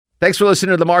Thanks for listening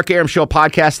to the Mark Arum Show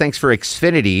podcast. Thanks for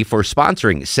Xfinity for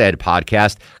sponsoring said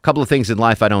podcast. A couple of things in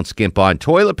life I don't skimp on.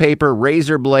 Toilet paper,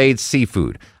 razor blades,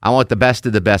 seafood. I want the best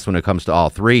of the best when it comes to all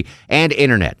three. And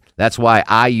internet. That's why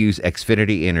I use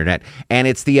Xfinity Internet. And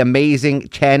it's the amazing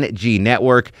 10G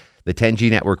network. The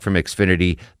 10G network from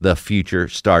Xfinity. The future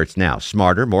starts now.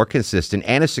 Smarter, more consistent,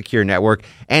 and a secure network.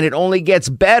 And it only gets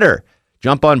better.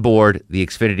 Jump on board the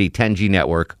Xfinity 10G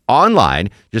network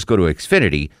online. Just go to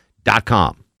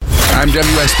Xfinity.com. I'm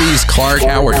WSB's Clark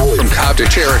Howard. From Cobb to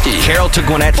Cherokee, Carroll to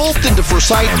Gwinnett, Fulton to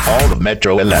Forsyth, and all the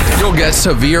Metro 11. You'll get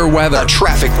severe weather, a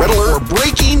traffic red alert, or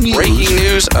breaking news. Breaking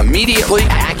news immediately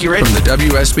accurate from the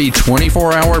WSB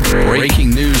 24-hour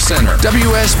Breaking News Center.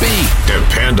 WSB.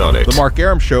 Depend on it. The Mark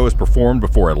Arum Show is performed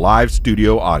before a live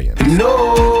studio audience.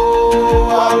 No,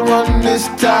 I want this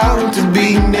town to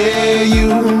be near you.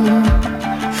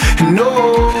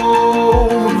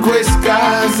 No gray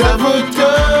skies ever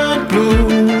turn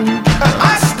blue.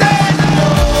 I stand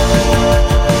alone.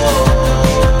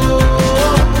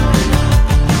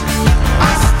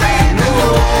 I stand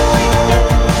alone.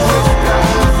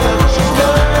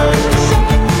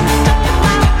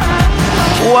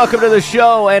 Welcome to the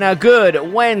show and a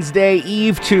good Wednesday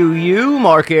Eve to you.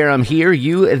 Mark Arum here,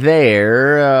 you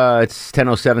there. It's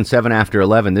 10:07 after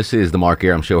 11. This is the Mark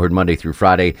Arum Show, heard Monday through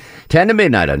Friday, 10 to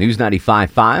midnight on News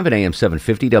 95.5 and AM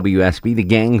 750 WSB. The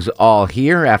gang's all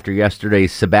here after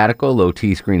yesterday's sabbatical. Low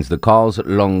T screens the calls.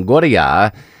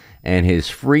 Longoria and his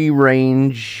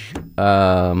free-range,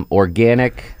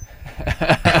 organic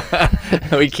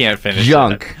we can't finish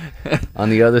junk on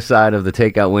the other side of the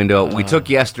takeout window. We took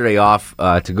yesterday off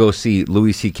to go see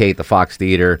Louis C.K. at the Fox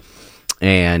Theater,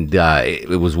 and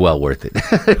it was well worth it.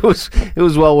 It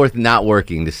was well worth not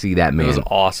working to see that man. It was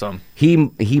awesome. He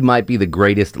might be the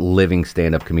greatest living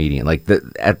stand-up comedian.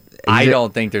 I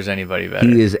don't think there's anybody better.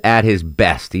 He is at his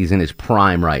best. He's in his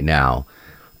prime right now.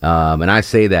 And I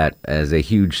say that as a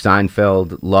huge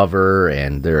Seinfeld lover,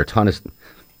 and there are a ton of...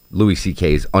 Louis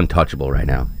C.K. is untouchable right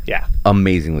now. Yeah.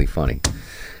 Amazingly funny.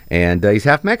 And he's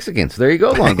half Mexican, so there you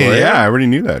go, Longoria. Yeah, I already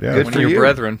knew that. Yeah. Good One for of your you.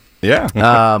 brethren.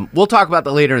 Yeah. We'll talk about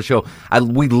that later in the show.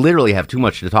 We literally have too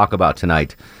much to talk about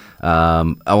tonight. I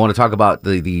want to talk about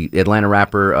the Atlanta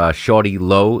rapper Shorty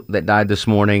Lowe that died this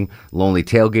morning. Lonely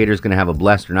Tailgater is going to have a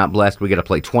blessed or not blessed. We got to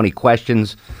play 20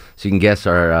 questions so you can guess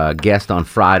our guest on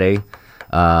Friday.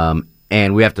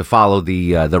 And we have to follow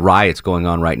the riots going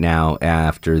on right now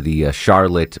after the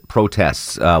Charlotte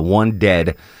protests. One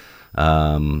dead.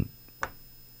 After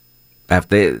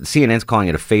CNN's calling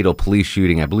it a fatal police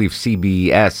shooting. I believe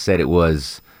CBS said it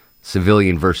was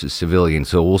civilian versus civilian.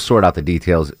 So we'll sort out the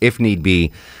details. If need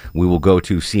be, we will go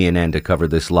to CNN to cover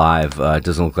this live. It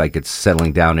doesn't look like it's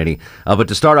settling down any. But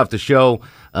to start off the show,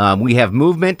 we have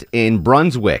movement in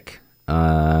Brunswick.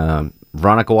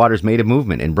 Veronica Waters made a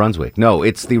movement in Brunswick. No,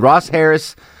 it's the Ross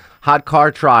Harris hot car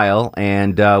trial,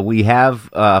 and we have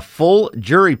a full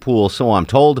jury pool, so I'm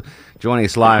told. Joining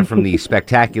us live from the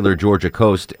spectacular Georgia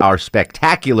coast, our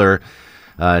spectacular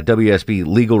WSB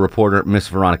legal reporter, Miss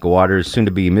Veronica Waters, soon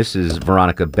to be Mrs.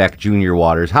 Veronica Beck Jr.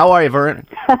 Waters. How are you,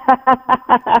 Veronica?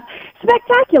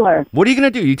 Spectacular. What are you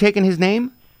going to do? You taking his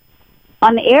name?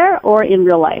 On the air or in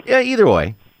real life? Yeah, either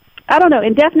way. I don't know,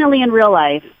 and definitely in real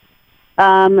life.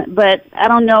 But I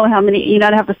don't know how many,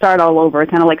 I'd have to start all over,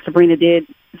 kind of like Sabrina did,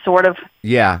 sort of.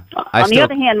 Yeah. On the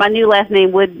other hand, my new last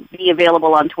name would be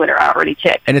available on Twitter. I already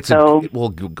checked. And it's so.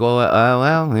 Well,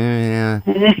 yeah.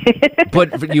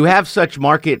 But you have such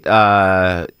market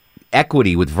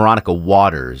equity with Veronica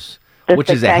Waters, which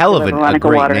is a hell of a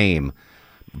great Waters. name.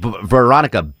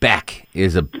 Veronica Beck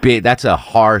is that's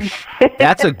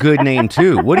a good name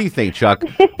too. What do you think, Chuck?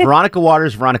 Veronica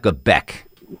Waters, Veronica Beck.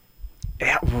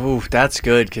 Yeah, ooh, that's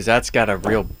good because that's got a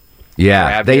real.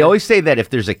 Yeah, they always say that if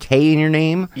there's a K in your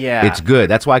name, it's good.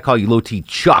 That's why I call you Low T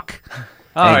Chuck.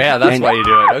 Oh, that's why you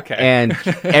do it. Okay. And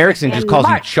Erickson just calls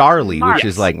you Charlie, Mark. which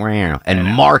is like, and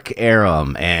Mark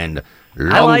Arum and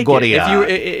Longoria. I like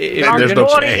it. There's no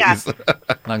K's.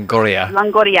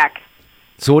 Longoria.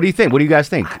 So what do you think? What do you guys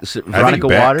think? Veronica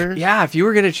Waters? Yeah, if you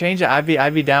were going to change it, I'd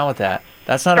be down with that.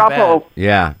 That's not Straw a bad. poll.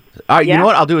 Yeah. All right, you know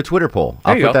what? I'll do a Twitter poll.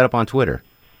 I'll put that up on Twitter.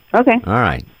 Okay. All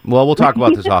right. Well, we'll talk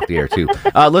about this off the air, too.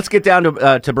 Let's get down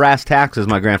to brass tacks, as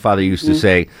my grandfather used to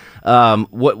say.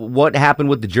 What happened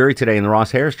with the jury today in the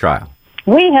Ross Harris trial?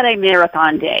 We had a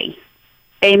marathon day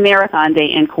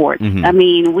in court. Mm-hmm. I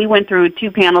mean, we went through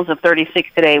 2 panels of 36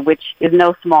 today, which is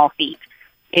no small feat.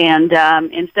 And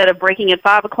instead of breaking at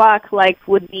 5 o'clock like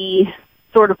would be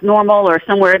sort of normal or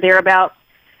somewhere thereabouts,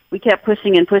 we kept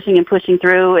pushing and pushing and pushing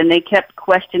through, and they kept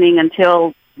questioning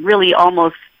until really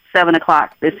almost 7:00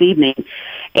 this evening,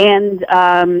 and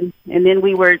then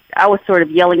I was sort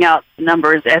of yelling out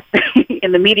numbers as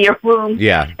in the media room.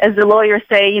 Yeah. As the lawyers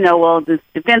say, well, the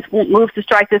defense moves to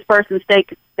strike this person, state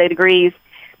agrees.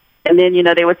 And then,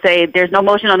 they would say, there's no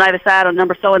motion on either side on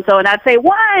number so-and-so, and I'd say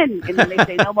 1. And then they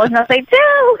say, no motion, I'd say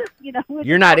 2.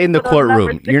 You're not in the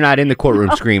courtroom. You're not in the courtroom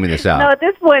screaming this out. No, at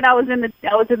this point, I was in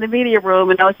the media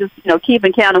room, and I was just,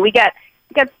 keeping count. And we got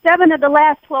 7 of the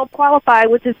last 12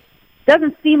 qualified, which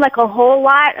doesn't seem like a whole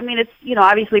lot. I mean, it's,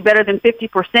 obviously better than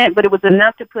 50%, but it was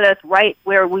enough to put us right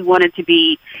where we wanted to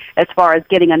be as far as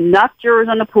getting enough jurors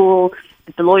on the pool.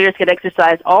 If the lawyers could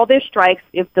exercise all their strikes,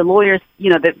 if the lawyers,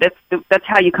 that's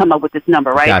how you come up with this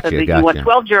number, right? Gotcha, so you want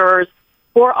 12 jurors,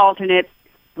 4 alternates.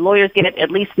 The lawyers get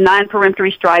at least 9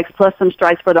 peremptory strikes plus some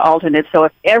strikes for the alternates. So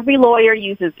if every lawyer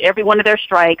uses every one of their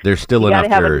strikes, there's still you enough got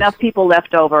to have jurors. enough people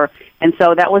left over. And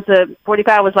so that was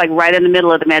 45 was like right in the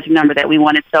middle of the magic number that we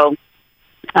wanted. So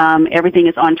everything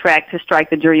is on track to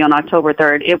strike the jury on October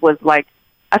 3rd. It was like,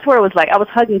 I swear it was like I was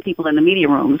hugging people in the media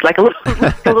room. It's like a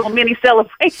little mini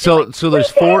celebration. So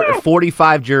there's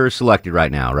 45 jurors selected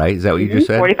right now, right? Is that what you just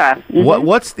said? 45. Mm-hmm.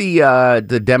 What's the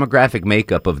demographic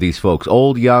makeup of these folks?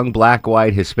 Old, young, black,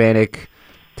 white, Hispanic,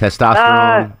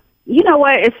 testosterone? You know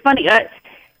what? It's funny.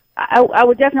 I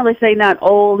would definitely say not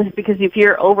old, because if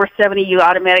you're over 70, you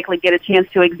automatically get a chance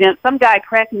to exempt. Some guy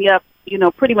cracked me up,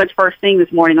 pretty much first thing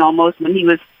this morning almost, when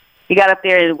he got up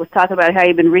there and was talking about how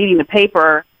he'd been reading the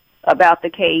paper about the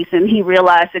case, and he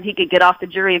realized that he could get off the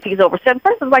jury if he's over 7.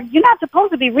 First, I was like, you're not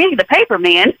supposed to be reading the paper,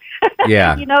 man.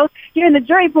 Yeah. You're in the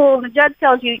jury pool, and the judge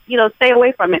tells you, stay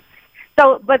away from it.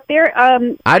 So, but there.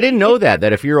 I didn't know that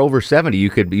if you're over 70,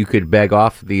 you could beg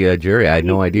off the jury. I had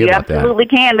no idea about that. You absolutely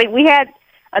can. We had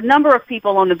a number of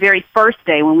people on the very first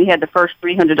day when we had the first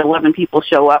 311 people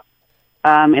show up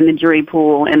in the jury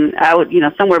pool, and I would,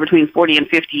 somewhere between 40 and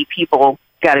 50 people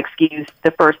got excused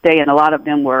the first day, and a lot of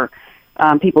them were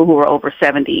people who were over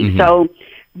 70. Mm-hmm. So,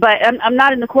 but I'm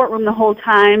not in the courtroom the whole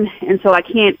time, and so I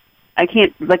can't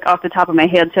like off the top of my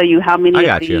head tell you how many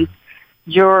of these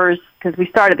jurors, because we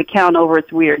started the count over.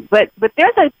 It's weird, but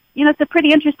there's it's a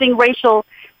pretty interesting racial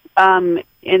and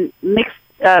mix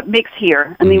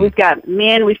here. I mean, we've got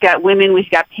men, we've got women, we've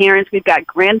got parents, we've got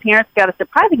grandparents. Got a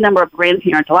surprising number of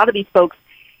grandparents. A lot of these folks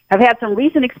have had some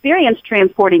recent experience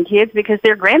transporting kids because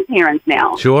they're grandparents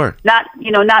now. Sure. Not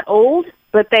old,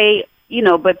 but they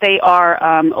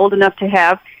are old enough to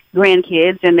have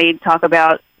grandkids, and they talk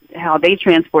about how they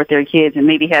transport their kids and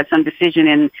maybe had some decision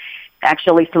in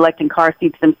actually selecting car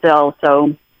seats themselves.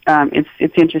 So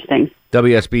it's interesting.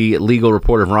 WSB legal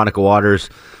reporter Veronica Waters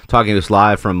talking to us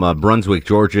live from Brunswick,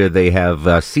 Georgia. They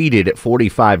have seated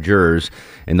 45 jurors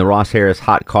in the Ross Harris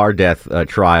hot car death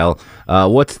trial.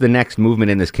 What's the next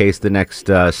movement in this case, the next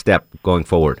step going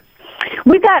forward?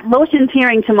 We've got motions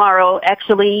hearing tomorrow,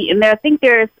 actually, and I think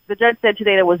the judge said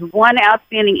today there was one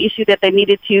outstanding issue that they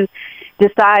needed to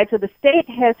decide. So the state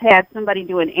has had somebody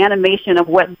do an animation of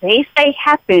what they say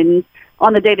happened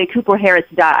on the day that Cooper Harris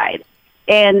died.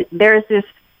 And there's this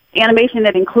animation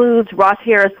that includes Ross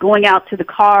Harris going out to the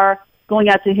car, going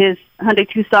out to his Hyundai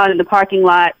Tucson in the parking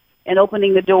lot and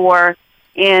opening the door.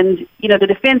 And, the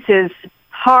defense is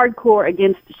hardcore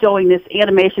against showing this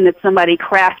animation that somebody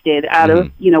crafted out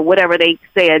of, whatever they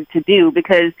said to do,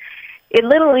 because it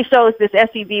literally shows this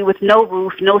SUV with no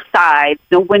roof, no sides,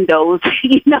 no windows,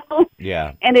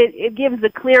 Yeah. And it gives a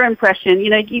clear impression.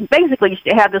 You basically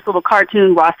have this little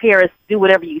cartoon Ross Harris do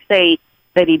whatever you say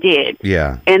that he did.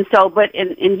 Yeah. And so,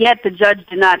 and yet the judge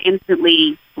did not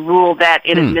instantly rule that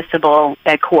inadmissible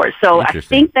at court. So I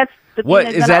think that's the thing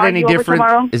that's is that any different?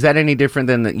 Tomorrow. Is that any different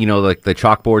than like the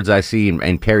chalkboards I see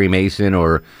in Perry Mason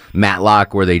or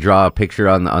Matlock, where they draw a picture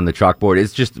on the chalkboard?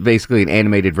 It's just basically an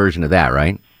animated version of that,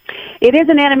 right? It is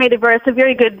an animated version.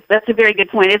 That's a very good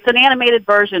point. It's an animated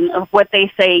version of what they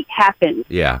say happened.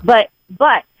 Yeah. But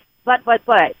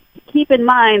keep in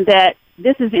mind that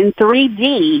this is in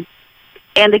 3D,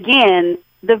 and again,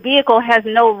 the vehicle has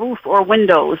no roof or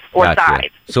windows or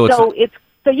sides. So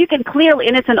you can clearly,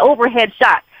 and it's an overhead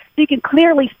shot, so you can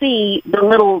clearly see the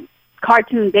little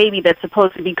cartoon baby that's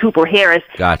supposed to be Cooper Harris.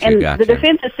 Gotcha. The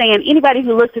defense is saying anybody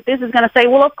who looks at this is going to say,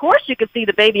 well, of course you can see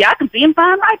the baby. I can see him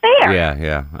fine right there.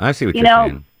 Yeah. I see what you're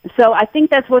saying. So I think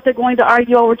that's what they're going to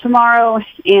argue over tomorrow,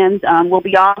 and we'll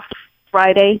be off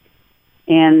Friday,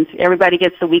 and everybody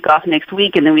gets the week off next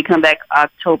week, and then we come back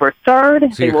October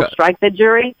 3rd. So they will strike the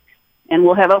jury, and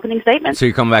we'll have opening statements. So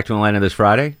you're coming back to Atlanta this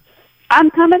Friday? I'm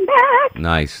coming back.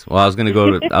 Nice. Well, I was gonna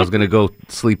go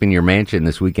sleep in your mansion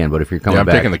this weekend, but if you're coming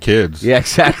back, I'm taking the kids. Yeah,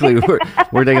 exactly.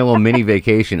 We're taking a little mini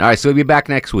vacation. All right, so we'll be back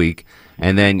next week,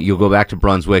 and then you'll go back to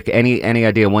Brunswick. Any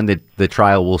idea when the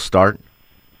trial will start?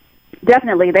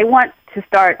 definitely. They want to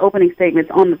start opening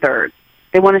statements on the 3rd.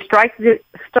 They want to strike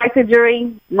the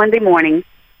jury Monday morning,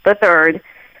 the 3rd,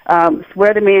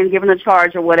 swear the man, give him the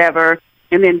charge or whatever,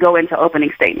 and then go into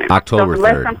opening statements. October 3rd.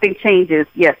 Unless something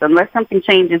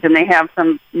changes and they have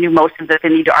some new motions that they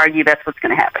need to argue, that's what's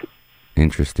going to happen.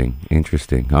 Interesting.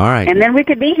 All right. And then we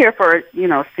could be here for,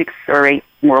 6 or 8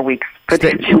 more weeks,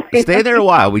 potentially. Stay there a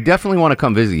while. We definitely want to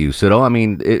come visit you, Siddle. I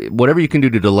mean, whatever you can do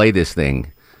to delay this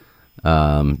thing,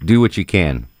 do what you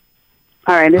can.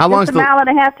 All right. It's How just long's a mile and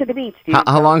a half to the beach, dude.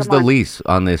 How long's Come the on. lease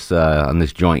on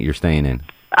this joint you're staying in?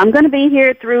 I'm going to be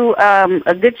here through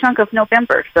a good chunk of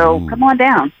November, so come on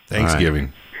down.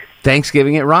 Thanksgiving.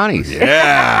 Thanksgiving at Ronnie's.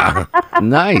 Yeah.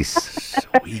 Nice.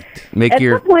 Sweet. Make At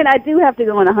your some point, I do have to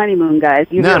go on a honeymoon, guys.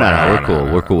 You no. realize- We're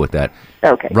cool. We're cool with that.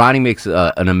 Okay. Ronnie makes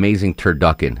an amazing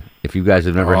turducken. If you guys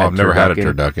have never had I've never had a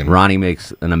turducken. Ronnie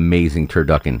makes an amazing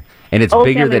turducken, and it's Old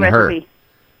bigger family than her. recipe.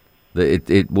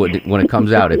 When it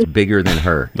comes out, it's bigger than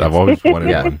her. I've always wanted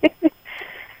Yeah. one.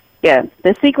 Yeah,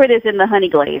 the secret is in the honey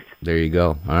glaze. There you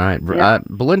go. All right. Yeah.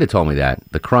 Belinda told me that.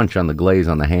 The crunch on the glaze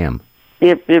on the ham.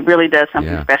 It really does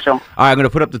something Yeah. special. All right, I'm going to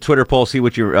put up the Twitter poll, see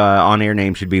what your on-air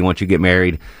name should be once you get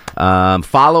married.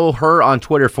 Follow her on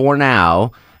Twitter for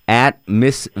now, at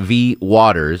Miss V.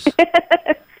 Waters.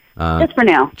 Just for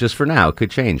now. Just for now. It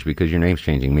could change because your name's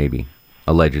changing, maybe.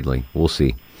 Allegedly. We'll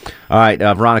see. All right,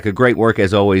 Veronica, great work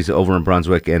as always over in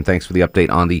Brunswick, and thanks for the update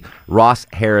on the Ross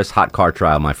Harris hot car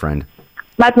trial, my friend.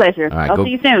 My pleasure. All right, I'll see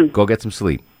you soon. Go get some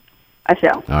sleep. I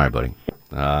shall. All right, buddy.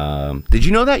 Did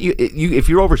you know that you if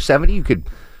you're over 70, you could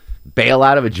bail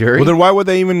out of a jury? Well, then why would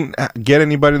they even get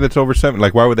anybody that's over 70?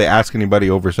 Like, why would they ask anybody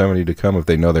over 70 to come if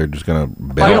they know they're just going to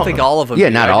bail? I don't on think them? all of them. yeah,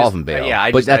 do. not I all just- of them bail.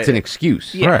 Yeah, but that's an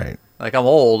excuse. Yeah. Right. Like, I'm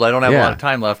old. I don't have a Yeah. lot of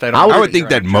time left. I I would think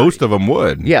that most of them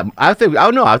would. Yeah, I think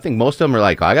most of them are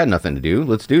like, I got nothing to do.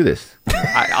 Let's do this.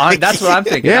 that's what I'm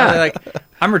thinking. Yeah. Like,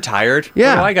 I'm retired.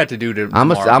 Yeah. What do I got to do to I'm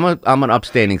tomorrow? an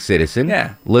upstanding citizen.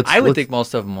 Yeah. Let's. I would let's- think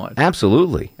most of them would.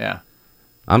 absolutely. Yeah.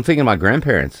 I'm thinking my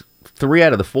grandparents. 3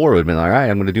 out of the 4 would have been like, all right,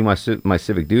 I'm going to do my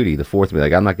civic duty. The 4th would be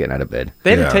like, I'm not getting out of bed.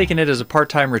 They'd have Yeah. taken it as a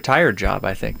part-time retired job,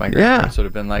 I think. My grandparents would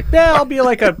have been like, yeah, I'll be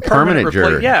like a Permanent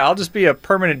juror. Yeah, I'll just be a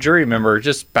permanent jury member.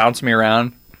 Just bounce me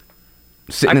around.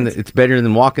 It's better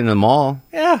than walking the mall.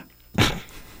 Yeah.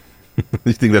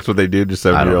 You think that's what they do? Just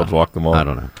I don't 70-year-olds know. walk them all? I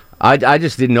don't know. I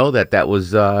just didn't know that was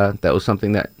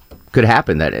something that could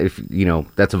happen. That if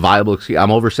that's a viable excuse.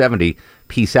 I'm over 70.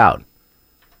 Peace out.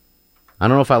 I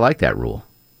don't know if I like that rule.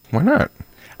 Why not?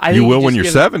 I You think will just when you're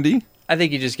give- 70. I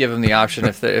think you just give them the option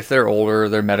if they're older,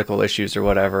 their medical issues or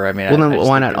whatever. I mean, Well, I then just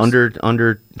why think not it's-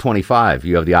 under 25?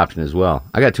 You have the option as well.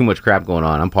 I got too much crap going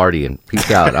on. I'm partying.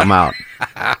 Peace out. I'm out.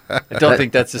 I don't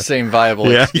think that's the same viable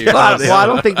Yeah, excuse. yeah. Well, I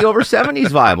don't think the over 70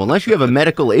 is viable unless you have a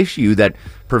medical issue that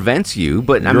prevents you.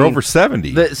 But I You're mean, over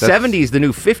 70. The That's- 70 is the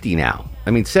new 50 now. I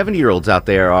mean, 70-year-olds out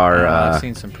there are. I've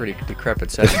seen some pretty decrepit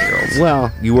 70-year-olds.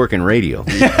 Well, you work in radio.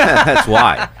 That's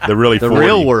why. They're really The 40.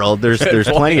 real world, there's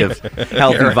plenty of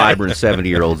healthy, vibrant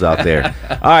 70-year-olds out there.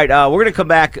 All right, we're going to come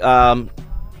back.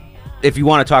 If you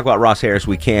want to talk about Ross Harris,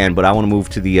 we can, but I want to move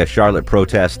to the Charlotte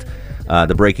protest,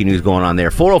 the breaking news going on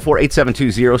there.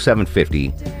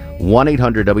 404-872-0750,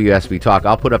 1-800-WSB Talk.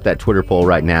 I'll put up that Twitter poll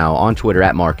right now on Twitter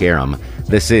at Mark Arum.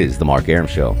 This is The Mark Arum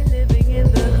Show. Living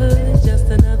in the hood, just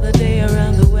another day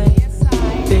around the way.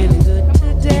 Feeling good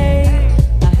today.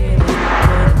 I hear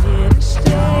that you're here to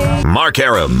stay. Mark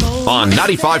Arum on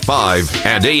 95.5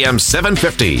 and AM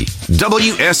 750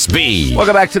 WSB.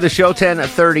 Welcome back to the show.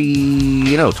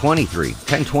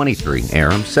 1023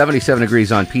 Arum. 77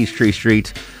 degrees on Peachtree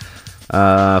Street.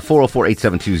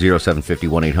 404-872-0750,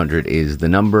 1-800 is the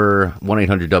number.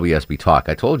 1-800-WSB Talk.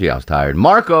 I told you I was tired.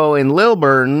 Marco in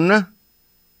Lilburn.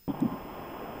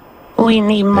 We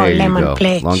need more There you lemon go.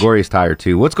 pledge. Longoria's tired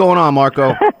too. What's going on,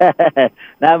 Marco?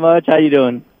 Not much. How you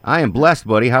doing? I am blessed,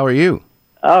 buddy. How are you?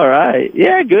 All right.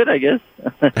 Yeah, good, I guess.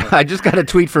 I just got a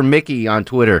tweet from Mickey on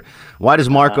Twitter. Why does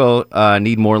Marco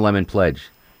need more lemon pledge?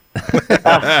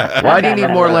 Why do you need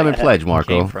more lemon pledge,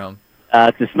 Marco? Came from.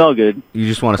 To smell good. You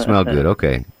just want to smell good.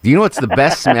 Okay. Do you know what's the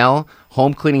best smell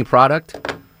home cleaning product?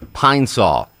 Pine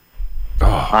Sol.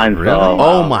 Pine really? Sol.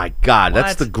 Oh my God,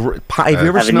 that's What? the have you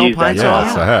ever Haven't smelled used Pine that Sol? yet.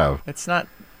 Yes, I have. It's not.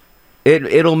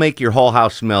 It'll make your whole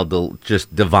house smell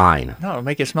just divine. No, it'll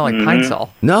make it smell like Pine Sol.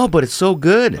 No, but it's so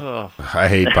good. Ugh. I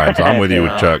hate pine Sol. I'm with you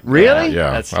with Chuck. Really? Yeah.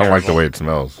 That's I don't like the terrible. way it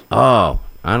smells. Oh,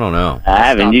 I don't know. I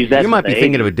haven't used that. You might be since the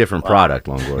thinking of a 80s. different product,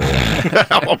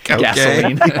 Longoria. Okay.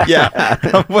 Gasoline. Yeah.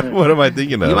 what am I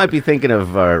thinking of? You might be thinking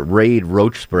of Raid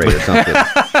roach spray or something.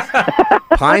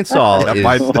 Pine Sol is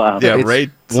Wow. Yeah, it's Ray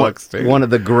sucks too. one of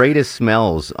the greatest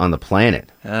smells on the planet.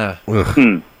 Ugh.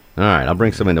 I All right, I'll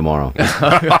bring some in tomorrow.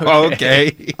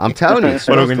 Okay. I'm telling you, it What,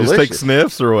 smells are we going to just take delicious.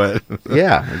 sniffs or what?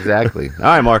 Yeah, exactly. All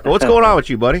right, Marco, what's going on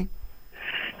with you, buddy?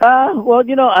 Well,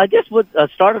 I guess what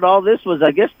started all this was,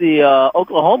 I guess, the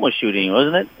Oklahoma shooting,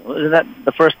 wasn't it? Wasn't that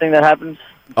the first thing that happened?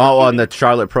 Oh, on the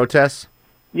Charlotte protests?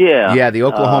 Yeah. Yeah, the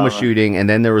Oklahoma shooting, and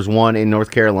then there was one in North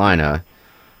Carolina.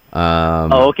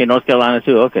 Okay, North Carolina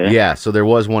too. Okay. Yeah, so there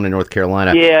was one in North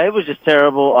Carolina. Yeah, it was just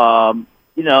terrible.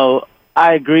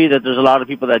 I agree that there's a lot of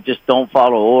people that just don't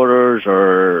follow orders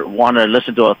or want to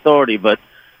listen to authority, but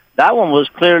that one was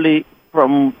clearly,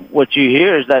 from what you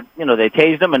hear, is that, they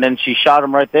tased him and then she shot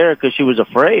him right there because she was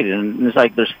afraid. And it's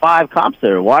like, there's 5 cops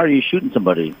there. Why are you shooting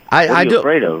somebody? What are you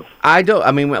afraid of?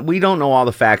 I mean, we don't know all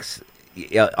the facts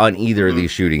on either of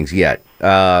these shootings yet.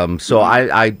 So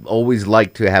I always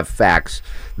like to have facts.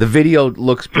 The video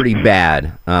looks pretty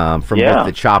bad from both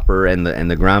the chopper and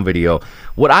the ground video.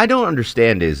 What I don't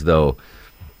understand is, though,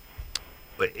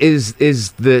 is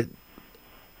the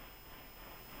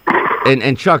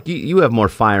and Chuck, you have more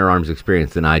firearms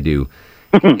experience than I do.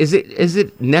 Is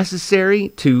it necessary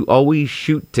to always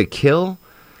shoot to kill?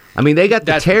 I mean, they got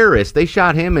the terrorist. They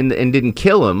shot him and didn't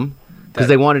kill him because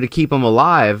they wanted to keep him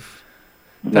alive.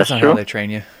 That's not how they train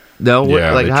you. No,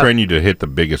 yeah, they train you to hit the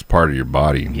biggest part of your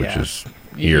body, which is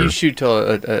here. You shoot till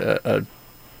a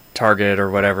target or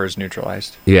whatever is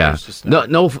neutralized. Yeah.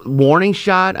 No warning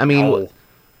shot. I mean,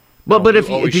 but if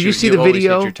did you see the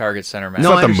video? Hit your target center mass.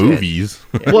 No, it's not the movies.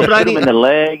 Well, but I mean, in the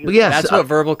leg. Yes, that's what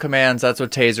verbal commands. That's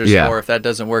what tasers for. If that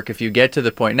doesn't work, if you get to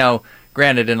the point now.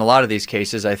 Granted, in a lot of these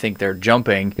cases, I think they're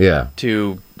jumping.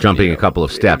 To jumping a couple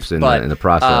of steps in the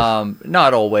process.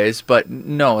 Not always, but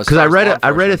no. Because I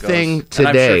read a thing today. And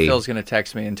I'm sure Phil's going to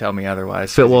text me and tell me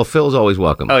otherwise. Phil's always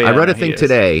welcome. Oh, yeah, I read a thing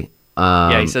today.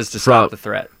 He says to stop the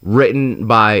threat. Written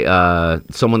by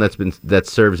someone that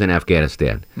serves in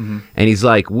Afghanistan, and he's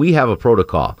like, we have a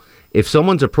protocol. If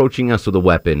someone's approaching us with a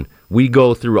weapon, we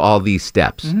go through all these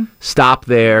steps. Stop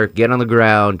there, get on the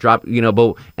ground, drop,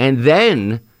 and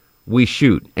then we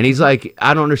shoot. And he's like,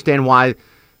 I don't understand why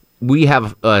we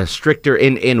have stricter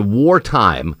in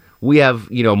wartime. We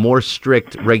have more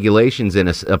strict regulations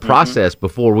in a process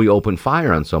before we open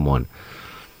fire on someone.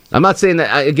 I'm not saying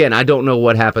that, again, I don't know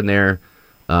what happened there.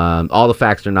 All the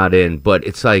facts are not in, but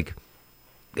it's like,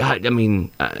 God, I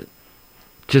mean,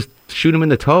 just shoot him in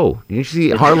the toe. Didn't you see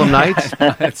Harlem Nights?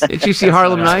 Didn't you see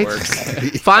Harlem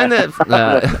Nights? Find that.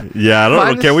 Yeah, I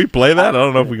don't know. Can we play that? I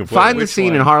don't know if we can play Find the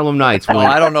scene in Harlem Nights. Well,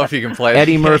 I don't know if you can play it.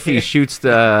 Eddie Murphy shoots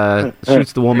the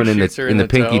woman in the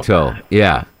pinky toe.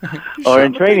 Yeah. Or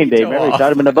in Training Day, remember, he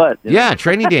shot him in the butt. Yeah,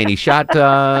 Training Day, and he shot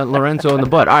Lorenzo in the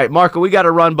butt. All right, Marco, we got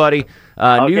to run, buddy.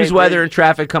 News, weather, and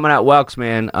traffic coming out. Welks,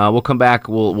 man. We'll come back.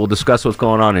 We'll discuss what's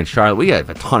going on in Charlotte. We have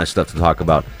a ton of stuff to talk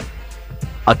about.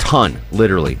 A ton,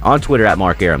 literally. On Twitter at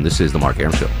Mark Arum. This is The Mark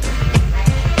Arum Show.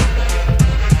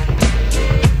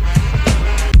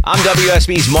 I'm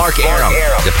WSB's Mark Arum.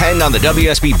 Depend on the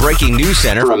WSB Breaking News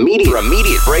Center for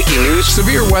immediate breaking news,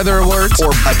 severe weather alerts,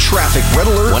 or a traffic red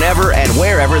alert. whenever and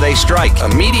wherever they strike.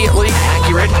 Immediately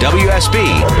accurate.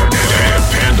 WSB.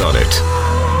 Depend on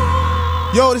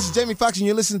it. Yo, this is Jamie Foxx, and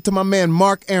you're listening to my man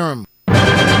Mark Arum.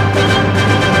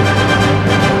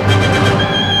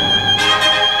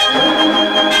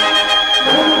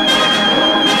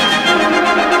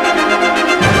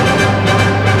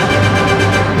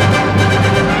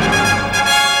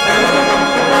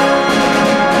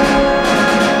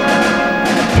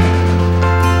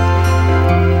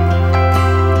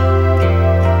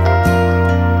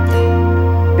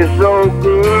 It's so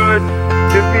good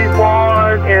to be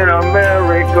born in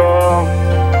America,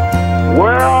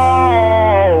 where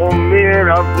all men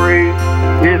are free.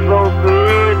 It's so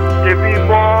good to be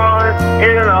born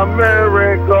in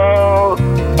America,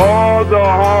 all the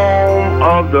home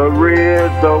of the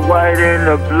red, the white, and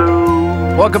the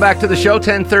blue. Welcome back to the show.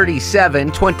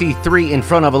 10:37, 23 in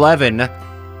front of 11.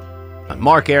 I'm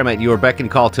Mark Arum at your beck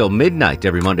and call till midnight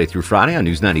every Monday through Friday on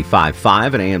News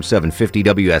 95.5 and AM 750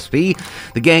 WSB.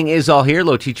 The gang is all here.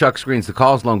 Low T Chuck screens the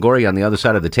calls. Longoria on the other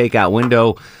side of the takeout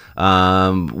window.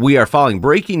 We are following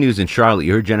breaking news in Charlotte.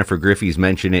 You heard Jennifer Griffey's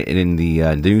mention it in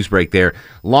the news break there.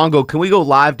 Longo, can we go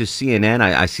live to CNN?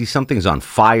 I see something's on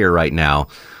fire right now.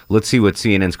 Let's see what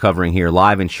CNN's covering here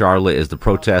live in Charlotte as the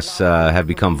protests have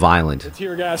become violent. The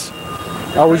tear gas.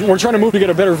 We're trying to move to get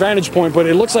a better vantage point, but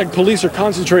it looks like police are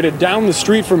concentrated down the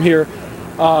street from here,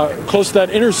 close to that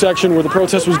intersection where the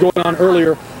protest was going on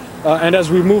earlier. And as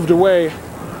we moved away,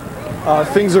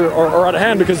 things are out of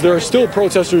hand because there are still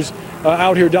protesters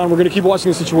out here down. We're going to keep watching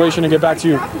the situation and get back to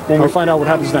you when we find out what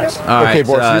happens next. All right,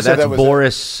 Boris, that's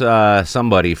Boris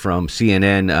somebody from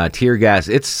CNN. Tear gas.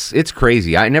 It's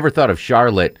crazy. I never thought of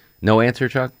Charlotte. No answer,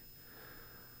 Chuck?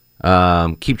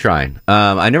 Keep trying.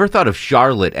 I never thought of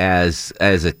Charlotte as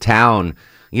a town.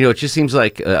 You know, it just seems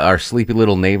like our sleepy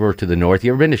little neighbor to the north.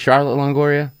 You ever been to Charlotte,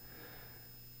 Longoria?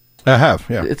 I have,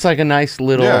 yeah. It's like a nice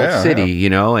little city, you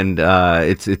know, and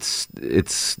it's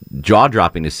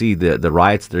jaw-dropping to see the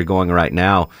riots that are going right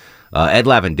now. Ed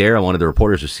Lavandera, one of the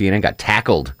reporters of CNN, got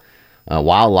tackled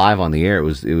while live on the air.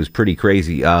 It was pretty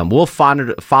crazy. We'll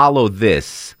follow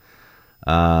this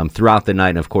throughout the night,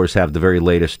 and of course have the very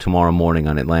latest tomorrow morning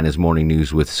on Atlanta's Morning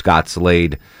News with Scott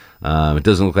Slade. It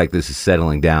doesn't look like this is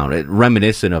settling down.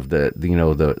 Reminiscent of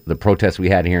the protests we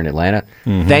had here in Atlanta.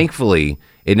 Mm-hmm. Thankfully,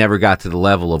 it never got to the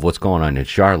level of what's going on in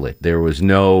Charlotte. There was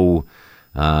no,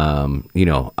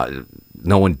 no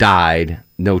one died,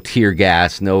 no tear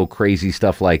gas, no crazy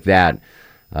stuff like that.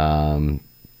 That's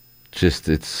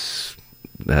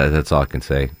all I can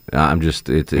say.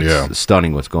 It's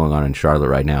stunning what's going on in Charlotte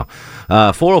right now.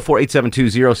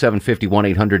 404-872-0750,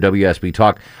 1-800-WSB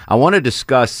Talk. I want to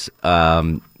discuss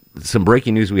some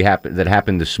breaking news that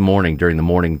happened this morning during the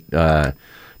morning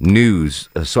news.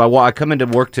 So I come into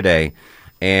work today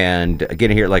and I get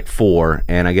here at like 4,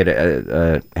 and I get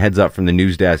a heads up from the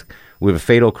news desk. We have a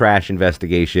fatal crash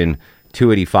investigation,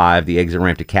 285, the exit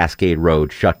ramp to Cascade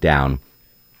Road, shut down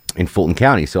in Fulton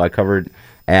County. So I covered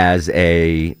as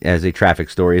a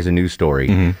traffic story, as a news story.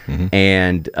 Mm-hmm, mm-hmm.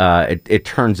 And it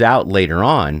turns out later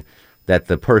on that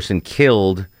the person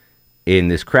killed in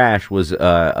this crash was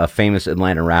a famous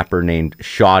Atlanta rapper named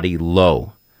Shawty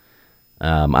Lo.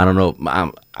 I don't know.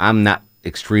 I'm not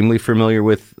extremely familiar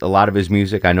with a lot of his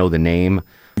music. I know the name.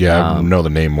 Yeah, I know the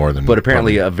name more than. But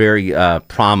apparently a very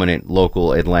prominent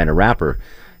local Atlanta rapper.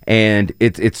 And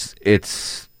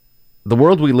it's the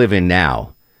world we live in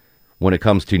now when it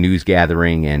comes to news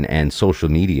gathering and social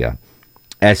media.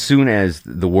 As soon as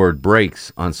the word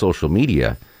breaks on social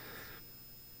media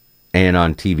and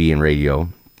on TV and radio,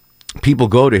 people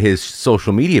go to his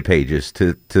social media pages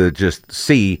to just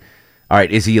see, all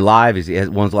right, is he alive?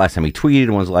 When's the last time he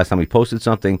tweeted? When's the last time he posted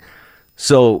something?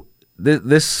 So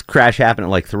this crash happened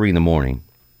at like 3 in the morning.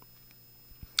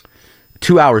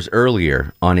 2 hours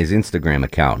earlier on his Instagram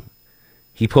account,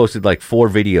 he posted like 4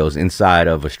 videos inside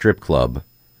of a strip club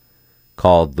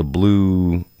called the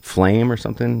Blue Flame or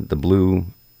something, the Blue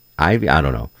Ivy, I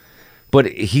don't know.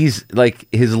 But he's like,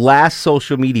 his last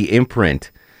social media imprint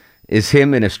is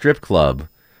him in a strip club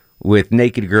with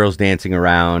naked girls dancing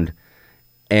around,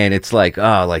 and it's like,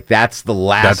 oh, like that's the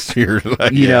last. That's your,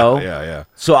 like, you know. Yeah.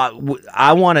 So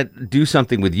I want to do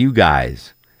something with you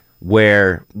guys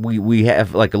where we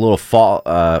have like a little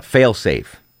fail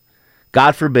safe.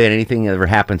 God forbid anything ever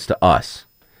happens to us.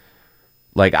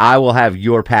 Like, I will have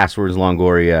your passwords,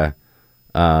 Longoria.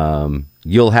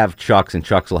 You'll have Chuck's, and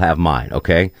Chuck's will have mine.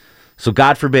 Okay. So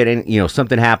God forbid,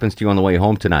 something happens to you on the way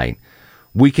home tonight.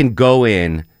 We can go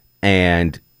in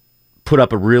and put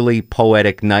up a really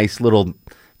poetic, nice little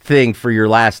thing for your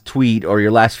last tweet or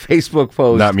your last Facebook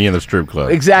post. Not me in the strip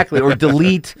club. Exactly. Or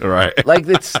delete. Right. Like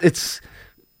there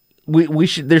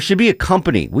should be a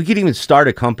company. We could even start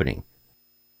a company.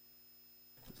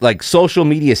 Like social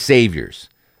media saviors.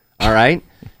 All right?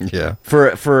 Yeah.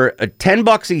 For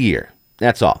 $10 a year.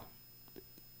 That's all.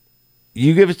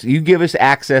 You give us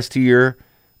access to your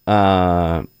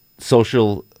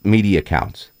social media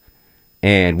accounts,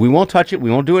 and we won't touch it.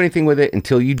 We won't do anything with it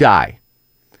until you die.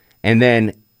 And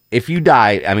then if you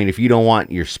die, I mean, if you don't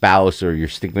want your spouse or your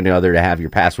significant other to have your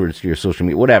passwords to your social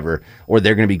media, whatever, or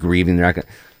they're going to be grieving, they're not going.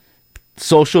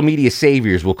 Social media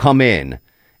saviors will come in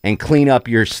and clean up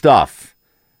your stuff,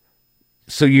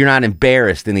 so you're not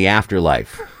embarrassed in the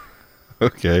afterlife.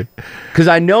 Okay. Because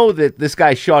I know that this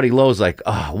guy Shawty Lowe's like,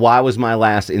 oh, why was my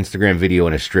last Instagram video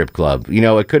in a strip club?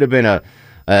 It could have been a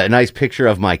nice picture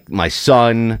of my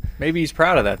son. Maybe he's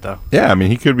proud of that, though. Yeah, I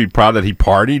mean, he could be proud that he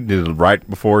partied right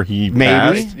before he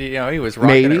passed. He was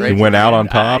rocking it right. He went out on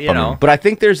top. But I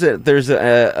think there's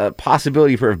a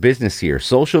possibility for a business here.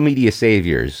 Social media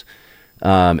saviors.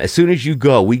 As soon as we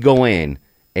go in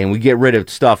and we get rid of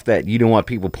stuff that you don't want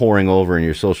people pouring over in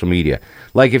your social media.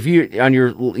 Like if you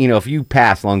if you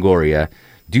pass, Longoria,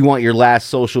 do you want your last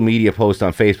social media post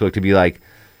on Facebook to be like,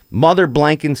 mother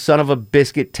blanking son of a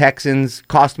biscuit Texans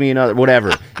cost me another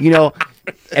whatever,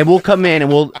 and we'll come in and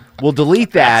we'll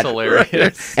delete that. That's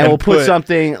hilarious. And we'll put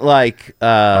something like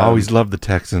I always love the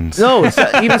Texans. No, it's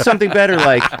even something better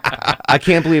like, I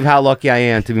can't believe how lucky I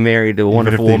am to be married to a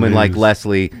wonderful woman like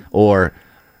Leslie, or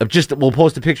we'll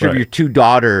post a picture of your 2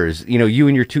 daughters, you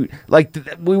and your 2, like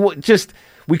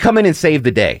we come in and save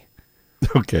the day.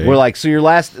 Okay. We're like,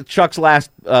 so Chuck's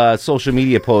last social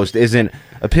media post isn't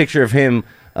a picture of him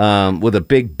with a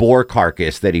big boar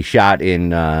carcass that he shot in.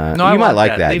 No, you might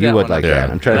like that. Leave You that would one like alone. that.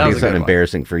 I'm trying That to was think a of something good one.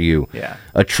 embarrassing for you. Yeah.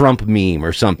 A Trump meme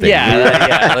or something.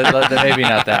 Maybe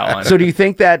not that one. So do you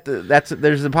think that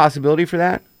there's a possibility for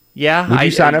that? Yeah. Would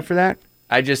you sign up for that?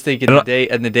 I just think in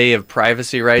the day of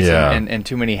privacy rights and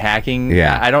too many hacking,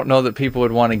 I don't know that people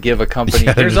would want to give a company,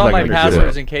 here's all my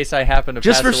passwords in case I happen to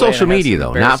just pass for away social and I have media,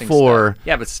 some though, not embarrassing for... stuff.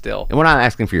 Yeah, but still. And we're not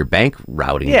asking for your bank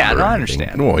routing. Yeah, number no, or I anything.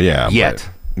 understand. Well, yeah. Yet.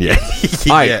 Yeah.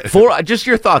 All right, just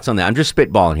your thoughts on that. I'm just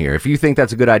spitballing here. If you think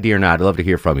that's a good idea or not, I'd love to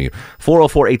hear from you.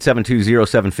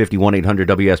 404-872-0750,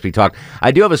 1-800-WSB Talk.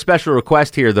 I do have a special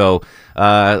request here, though.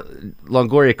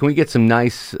 Longoria, can we get some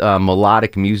nice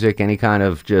melodic music, any kind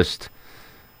of just...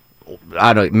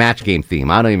 match game theme.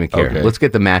 I don't even care. Okay. Let's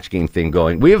get the match game thing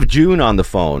going. We have June on the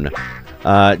phone.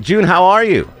 June, how are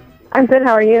you? I'm good.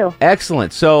 How are you?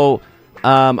 Excellent. So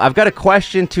I've got a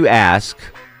question to ask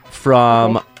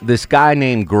from this guy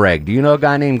named Greg. Do you know a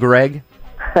guy named Greg?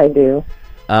 I do.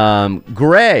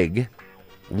 Greg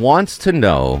wants to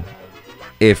know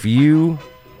if you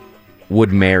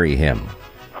would marry him.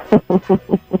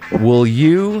 Will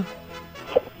you,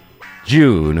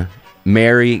 June,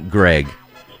 marry Greg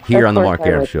here on the Mark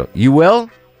Arum Show? You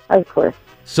will? Of course.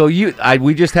 So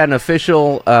we just had an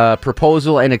official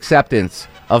proposal and acceptance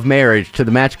of marriage to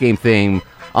the match game theme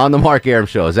on the Mark Arum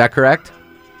Show. Is that correct?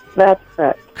 That's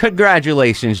correct.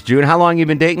 Congratulations, June. How long have you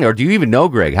been dating? Or do you even know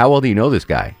Greg? How well do you know this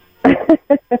guy?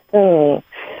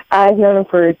 I've known him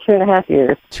for 2.5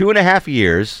 years. 2.5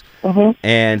 years. Mm-hmm.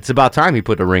 And it's about time he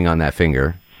put a ring on that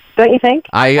finger. Don't you think?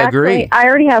 I agree. I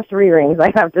already have 3 rings,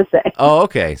 I have to say. Oh,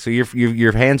 okay. So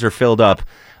your hands are filled up.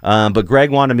 But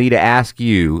Greg wanted me to ask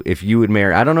you if you would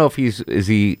marry. I don't know if is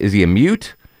he a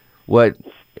mute? What?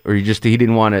 Or he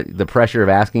didn't want to, the pressure of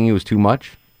asking you was too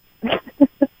much?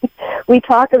 We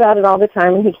talk about it all the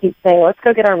time, and he keeps saying, let's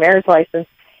go get our marriage license.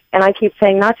 And I keep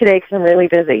saying, not today because I'm really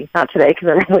busy. Not today because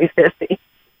I'm really busy.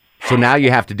 So now you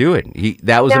have to do it.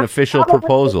 That was an official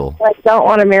proposal. I don't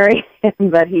want to marry him,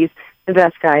 but he's the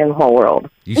best guy in the whole world.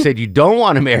 You said you don't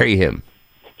want to marry him.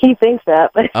 He thinks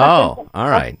that. But Oh, all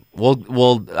right.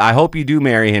 Well, I hope you do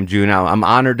marry him, June. I'm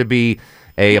honored to be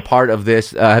a part of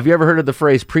this. Have you ever heard of the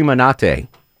phrase prima nate?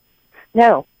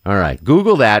 No. All right.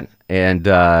 Google that. And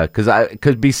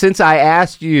since I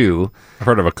asked you, I've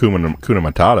heard of a kuna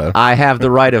matata. I have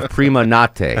the right of prima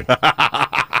nate.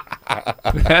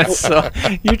 That's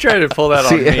you tried to pull that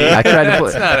on me. I tried to pull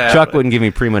That's not Chuck wouldn't give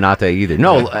me prima nate either.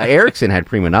 No, Erickson had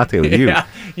prima nate with you. Yeah,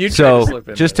 you tried so to slip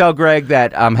in just tell Greg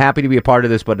that I'm happy to be a part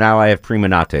of this, but now I have prima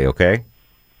nate, okay?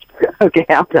 Okay,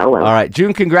 I'll tell him. All right.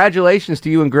 June, congratulations to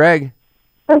you and Greg.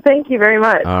 Oh, thank you very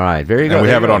much. All right, very good. And we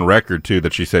have it on record, too,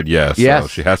 that she said yes. Yes. So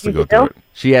she has to go through it.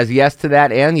 She has yes to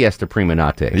that and yes to prima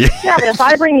nate. Yeah. Yeah, but if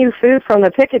I bring you food from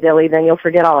the Piccadilly, then you'll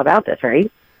forget all about this,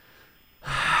 right?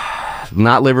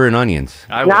 Not liver and onions.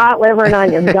 Not liver and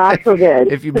onions, God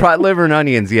forbid. If you brought liver and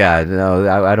onions,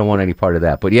 no, I don't want any part of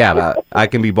that. But yeah, I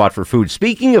can be bought for food.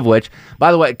 Speaking of which,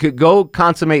 by the way, go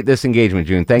consummate this engagement,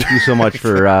 June. Thank you so much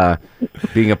for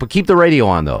being up. Keep the radio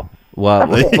on, though. Well,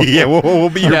 yeah, we'll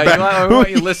be your back. We want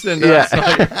you listening to us.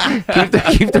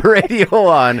 keep the radio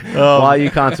on while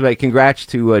you consummate. Congrats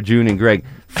to June and Greg.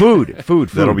 Food.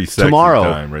 That'll be sexy tomorrow.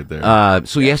 Time right there.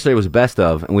 So yesterday was best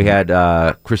of, and we had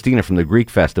Christina from the Greek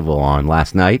Festival on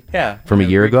last night. Yeah, from a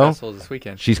year Greek ago. Festival this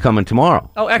weekend. She's coming tomorrow.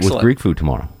 Oh, excellent. With Greek food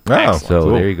tomorrow. Oh, so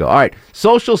cool. there you go. All right,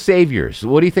 social saviors.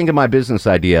 What do you think of my business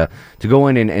idea to go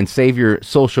in and save your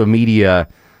social media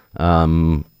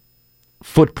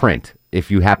footprint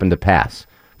if you happen to pass?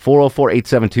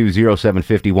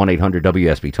 404-872-0750,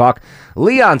 1-800-WSB Talk.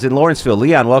 Leon's in Lawrenceville.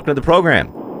 Leon, welcome to the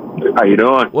program. How you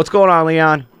doing? What's going on,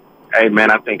 Leon? Hey, man,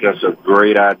 I think that's a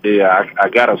great idea. I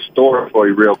got a story for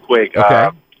you real quick. Okay.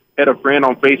 Had a friend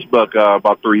on Facebook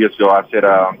about 3 years ago. I said,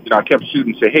 I kept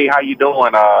shooting, say, hey, how you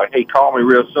doing? Hey, call me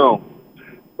real soon.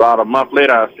 About a month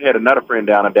later, I had another friend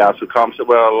down in Dallas who called me and said,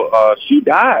 well, she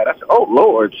died. I said, oh,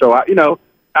 Lord. So,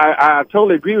 I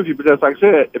totally agree with you because, like I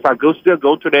said, if I still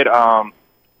go to that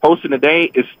posting today,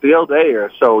 it's still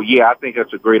there. So, yeah, I think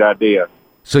that's a great idea.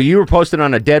 So you were posting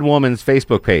on a dead woman's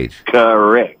Facebook page.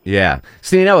 Correct. Yeah.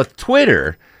 See, now with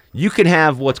Twitter, you can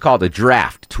have what's called a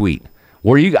draft tweet,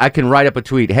 where I can write up a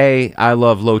tweet, hey, I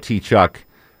love Low T Chuck,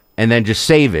 and then just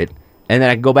save it, and then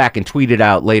I can go back and tweet it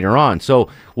out later on. So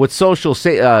what social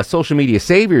media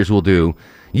saviors will do,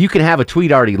 you can have a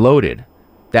tweet already loaded.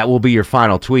 That will be your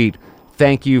final tweet.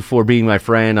 Thank you for being my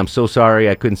friend. I'm so sorry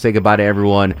I couldn't say goodbye to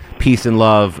everyone. Peace and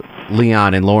love,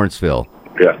 Leon in Lawrenceville.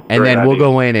 Yeah, and then we'll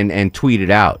go in and tweet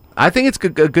it out. I think it's a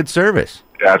good service.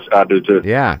 Yes, I do too.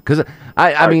 Yeah, because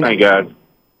I mean, thank God.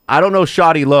 I don't know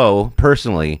Shawty Low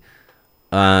personally,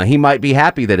 He might be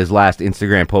happy that his last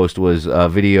Instagram post was a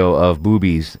video of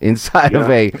boobies inside of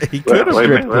a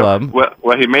strip club.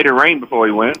 Well, he made it rain before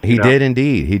he went. He did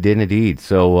indeed. He did indeed.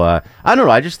 So I don't know.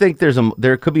 I just think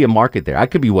there could be a market there. I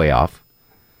could be way off.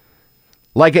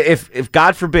 Like if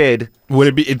God forbid, would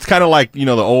it be? It's kind of like the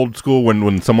old school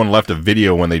when someone left a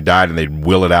video when they died and they'd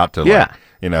will it out to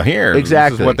here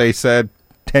exactly this is what they said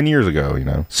 10 years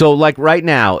ago. So like right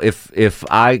now, if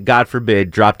I God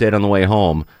forbid drop dead on the way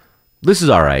home, this is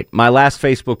all right. My last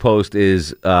Facebook post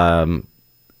is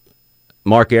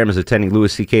Mark Arum is attending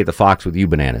Louis C.K. at the Fox with you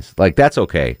bananas. Like that's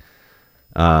okay.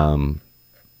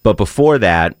 But before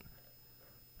that,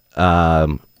 my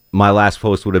last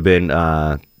post would have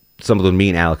been. Some of them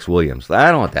mean Alex Williams.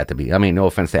 I don't want that to be. I mean, no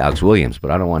offense to Alex Williams,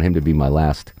 but I don't want him to be my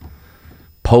last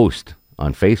post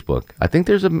on Facebook. I think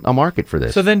there's a market for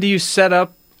this. So then do you set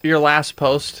up your last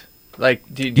post? Like,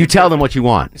 do you tell them what you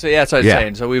want. So yeah, that's what I was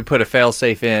saying. So we would put a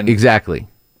fail-safe in. Exactly.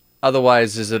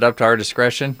 Otherwise, is it up to our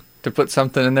discretion to put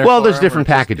something in there? Well, there's different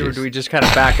packages. Or do we just kind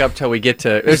of back up till we get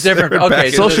to... There's different... Okay,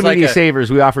 so Social Media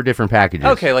Savers, we offer different packages.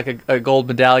 Okay, like a gold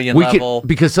medallion level.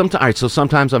 Because sometimes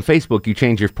on Facebook, you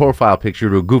change your profile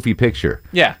picture to a goofy picture.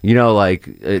 Yeah. Like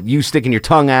you sticking your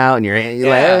tongue out and you're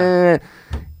like,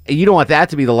 you don't want that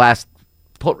to be the last...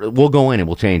 We'll go in and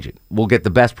we'll change it. We'll get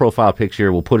the best profile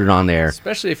picture. We'll put it on there.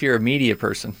 Especially if you're a media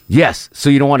person. Yes.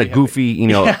 So you don't want a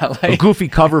goofy, a goofy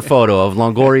cover photo of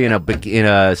Longoria in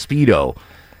a Speedo.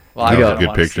 Well, that's a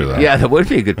good picture, though. Yeah, that would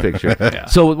be a good picture.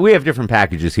 So we have different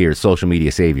packages here at Social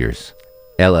Media Saviors,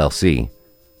 LLC.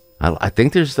 I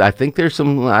think there's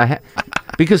some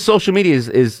because social media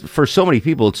is for so many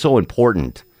people it's so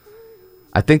important.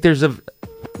 I think there's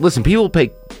listen. People play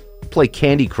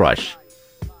Candy Crush.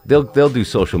 They'll do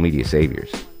Social Media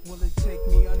Saviors.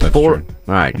 That's true. All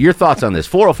right, your thoughts on this?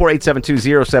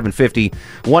 404-872-0750,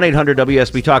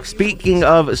 1-800-WSB Talk. Speaking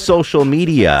of social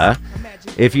media,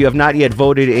 if you have not yet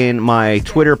voted in my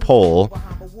Twitter poll,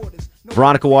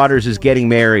 Veronica Waters is getting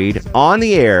married on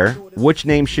the air. Which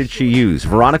name should she use?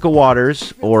 Veronica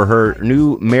Waters or her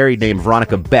new married name,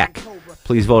 Veronica Beck?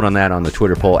 Please vote on that on the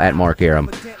Twitter poll at Mark Arum.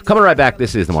 Coming right back,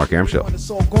 this is The Mark Arum Show.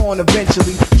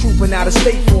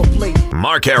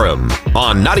 Mark Arum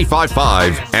on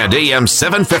 95.5 and AM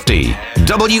 750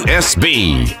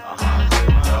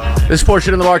 WSB. This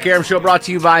portion of The Mark Arum Show brought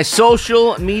to you by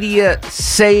Social Media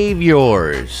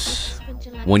Saviors.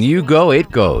 When you go, it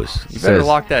goes. You better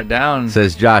lock that down.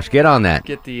 Says Josh, get on that.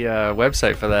 Get the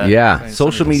website for that. Yeah,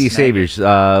 Social Media Saviors.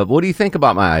 What do you think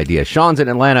about my idea? Sean's in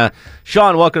Atlanta.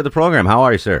 Sean, welcome to the program. How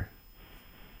are you, sir?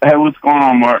 Hey, what's going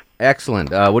on, Mark?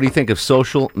 Excellent. What do you think of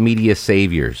Social Media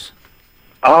Saviors?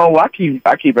 Oh, I keep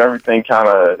everything kind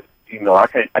of,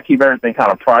 I keep everything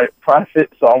kind of private,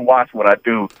 so I'm watching what I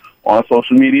do on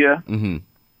social media. Mm-hmm.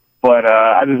 But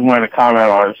I just wanted to comment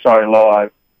on Shawty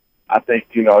Lo. I think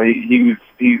he's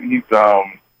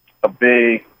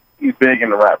big in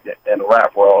the rap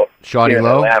world. Shawty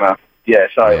Lo? Atlanta. Yeah,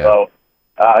 Shawty Lo.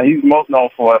 He's most known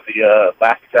for the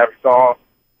Laffy Taffy song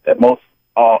that most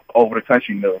all over the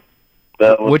country knew.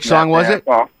 Which song was it?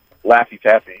 Laffy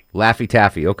Taffy. Laffy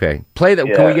Taffy. Okay, play that.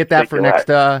 Yeah, can we get that for next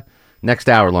hour,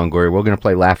 Longoria? We're gonna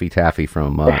play Laffy Taffy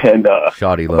from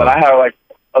Shawty Lo. But I have like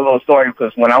a little story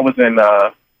because when I was in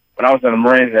the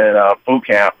Marines in boot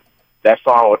camp, that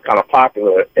song was kind of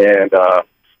popular, and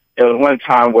it was one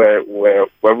time where we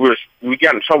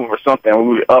got in trouble for something.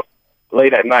 We were up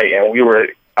late at night, and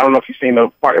I don't know if you've seen the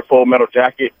part of Full Metal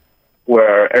Jacket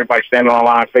where everybody's standing on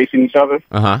line facing each other.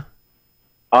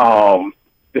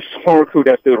 This storm recruit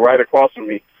that stood right across from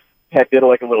me did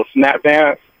like a little snap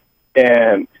dance,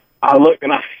 and I looked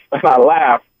and I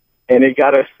laughed, and it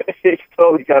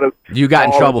totally got us. You got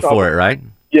in trouble for it, right?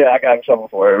 Yeah, I got in trouble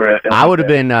for it. Right? I would have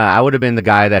been the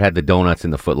guy that had the donuts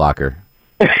in the Foot Locker.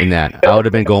 In that, I would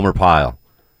have been Gomer Pyle.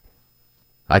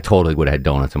 I totally would have had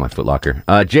donuts in my Foot Locker.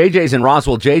 JJ's in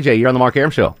Roswell. JJ, you're on the Mark Arum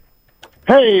Show.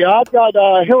 Hey, I've got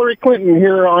Hillary Clinton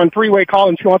here on three-way call,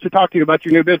 and she wants to talk to you about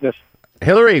your new business.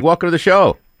 Hillary, welcome to the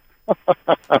show.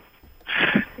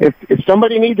 If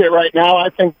somebody needs it right now, I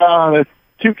think the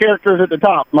two characters at the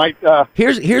top might.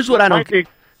 Here's what I don't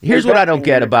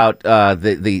get about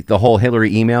the whole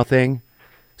Hillary email thing.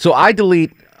 So I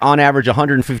delete on average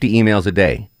 150 emails a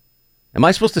day. Am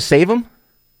I supposed to save them?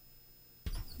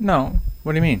 No.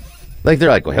 What do you mean? Like they're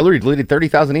like, well, Hillary deleted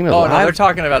 30,000 emails. Oh, no, they're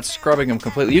talking about scrubbing them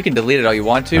completely. You can delete it all you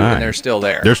want to, and they're still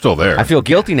there. They're still there. I feel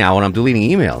guilty now when I'm deleting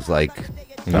emails. Like,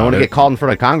 I don't want to get called in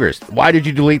front of Congress. Why did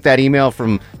you delete that email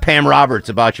from Pam Roberts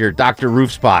about your Dr.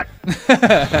 Roof spot?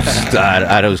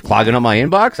 I was clogging up my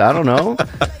inbox? I don't know.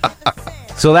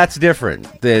 So that's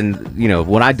different than,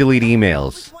 when I delete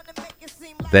emails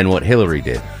than what Hillary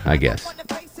did, I guess.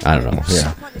 I don't know.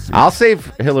 Yeah. I'll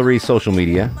save Hillary's social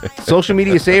media. Social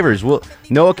media savers.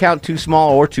 No account too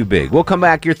small or too big. We'll come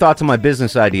back. Your thoughts on my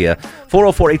business idea.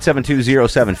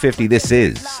 404-872-0750. This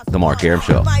is The Mark Arum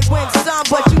Show.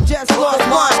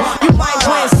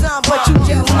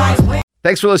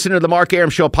 Thanks for listening to the Mark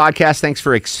Arum Show podcast. Thanks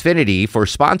for Xfinity for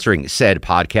sponsoring said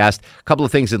podcast. A couple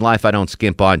of things in life I don't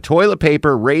skimp on. Toilet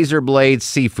paper, razor blades,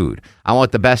 seafood. I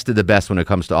want the best of the best when it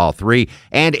comes to all three.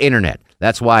 And internet.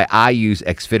 That's why I use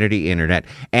Xfinity Internet.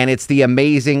 And it's the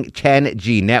amazing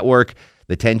 10G network.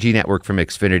 The 10G network from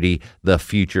Xfinity. The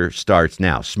future starts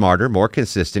now. Smarter, more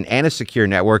consistent, and a secure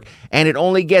network. And it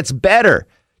only gets better.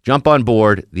 Jump on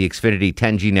board the Xfinity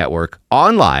 10G network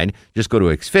online. Just go to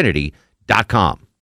Xfinity.com.